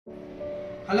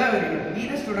Hello everyone, we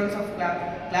the students of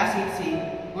class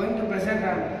 8C going to present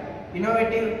an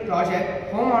innovative project,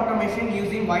 home automation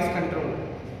using voice control.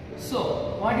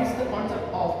 So, what is the concept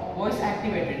of voice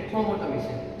activated home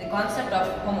automation? The concept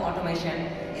of home automation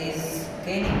is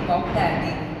gaining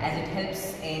popularity as it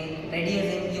helps in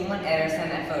reducing human errors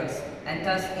and efforts and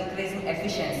thus increasing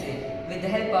efficiency. With the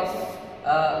help of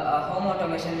home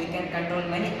automation, we can control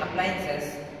many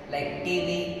appliances like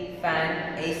TV,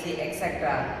 fan, AC,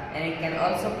 etc. And it can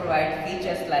also provide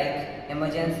features like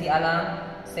emergency alarm,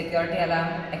 security alarm,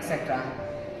 etc.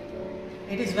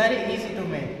 It is very easy to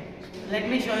make. Let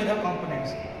me show you the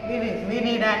components. We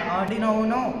need an Arduino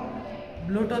Uno,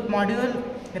 Bluetooth module,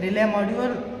 relay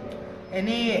module,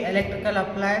 any electrical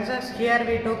appliances. Here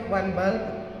we took one bulb,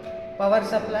 power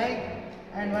supply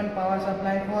and one power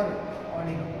supply for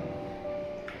Arduino.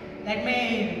 Let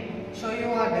me show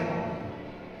you a demo.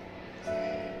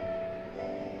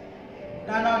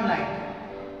 Turn on light.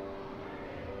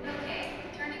 Okay,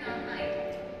 turning on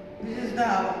light. This is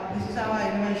our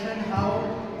invention, how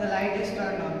the light is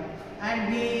turned on.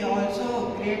 And we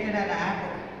also created an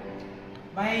app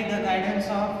by the guidance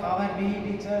of our BE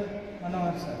teacher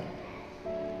Manohar sir.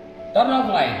 Turn off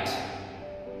light.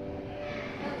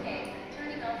 Okay,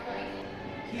 turning off light.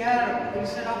 Here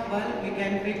instead of bulb we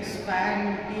can fix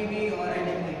fan, TV or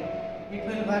anything. It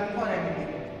will work for anything.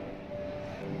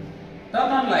 Turn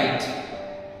on light.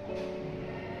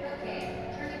 Okay,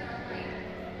 turning on light.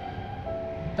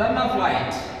 Turn off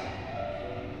light.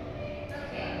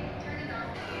 Okay, turning off.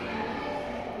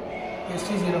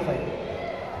 ST05.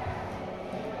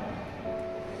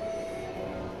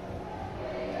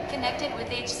 Connected with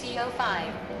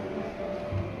HC05.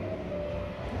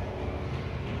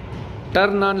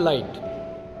 Turn on light.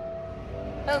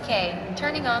 Okay,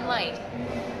 turning on light.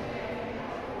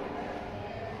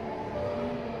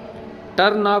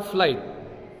 Turn off light.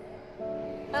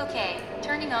 Okay,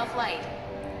 turning off light.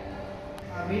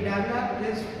 We developed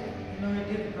this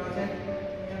innovative project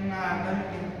in Atal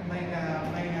Tinkering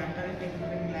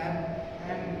Lab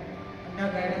and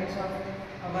under guidance of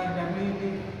our WT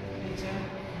teacher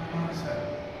Nano sir.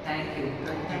 Thank you.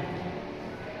 Thank you.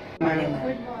 Madam.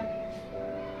 Good morning.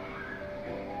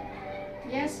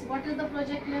 Yes, what is the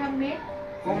project you have made?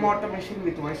 Home automation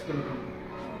with voice control.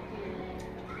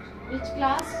 Which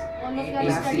class? All of you are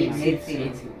studying?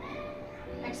 8C.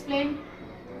 Explain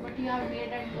what you have made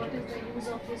and what is the use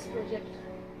of this project.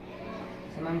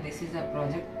 So ma'am, this is a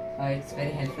project. It's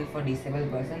very helpful for disabled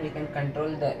person. We can control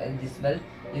this bulb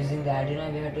using the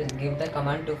Arduino. We have to give the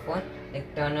command to phone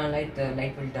like turn on light. The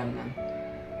light will turn on.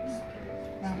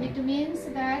 It means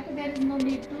that there is no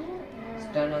need to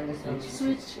Turn on the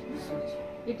switch.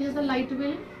 It is the light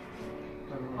will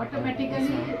automatically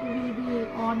will be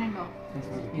on and off.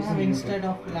 Now instead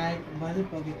of light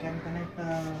bulb we can connect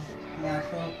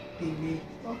laptop, TV,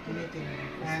 anything.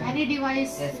 And Any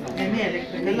device, Yes, ma'am. any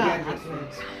electrical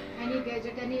gadgets. any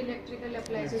gadget, any electrical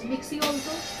appliances. Mixie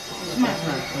also?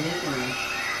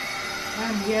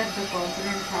 And here the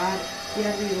components are,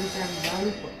 here we use a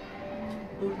bulb,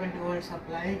 220 volt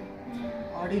supply,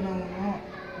 Arduino Uno,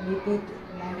 Bluetooth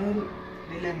module,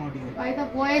 relay module. By the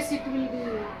voice it will be.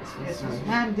 Yes,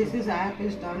 ma'am, this is app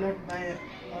is developed by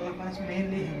all of us,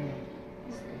 mainly him.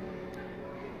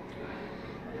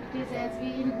 It is as we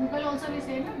in Google also we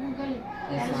say no Google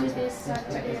Yes, as ma'am. it is search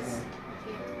Yes, this.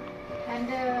 Okay. And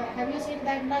have you seen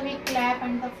that now we clap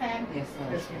and the fan? Yes,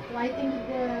 sir. So I think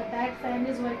that fan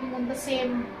is working on the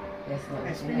same Yes, ma'am.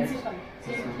 Yes, principle,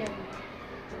 Yes, same ma'am. theory.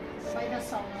 By the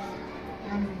sound.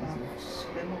 And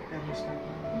demo can start.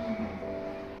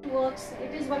 Works.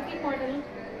 It is working model.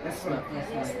 Yes, ma'am. Yes,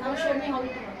 Yes. ma'am. Now show me how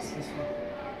it works.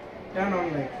 Turn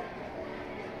on light.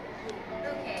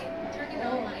 Okay, turning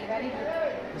Oh, on light. very good.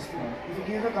 Yes, ma'am. If you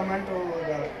give the command to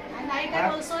the And I can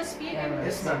app. also speak Yeah, and ma'am.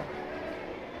 Yes, ma'am.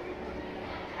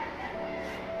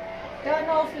 turn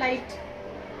off light.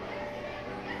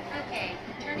 Okay,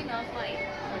 turning off light.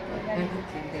 Very good.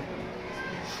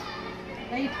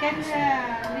 It can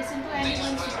listen to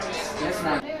anyone's voice. Yes,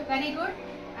 ma'am. Very good.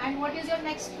 And what is your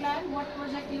next plan? What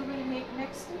project you will make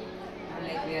next?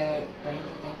 Like we are trying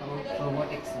to think about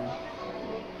robotics now.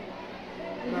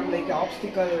 Ma'am, like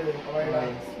obstacle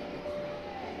avoidance.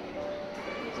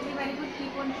 Actually, very good.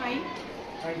 Keep on trying.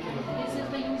 Thank you, ma'am. This is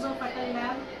the use of Atal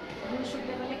Lab. You should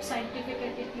develop scientific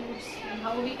attitudes and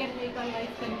how we can make our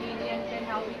life convenient and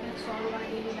how we can solve our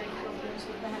daily life problems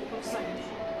with the help of science.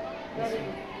 Very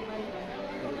good. Well done.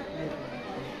 Thank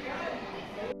you.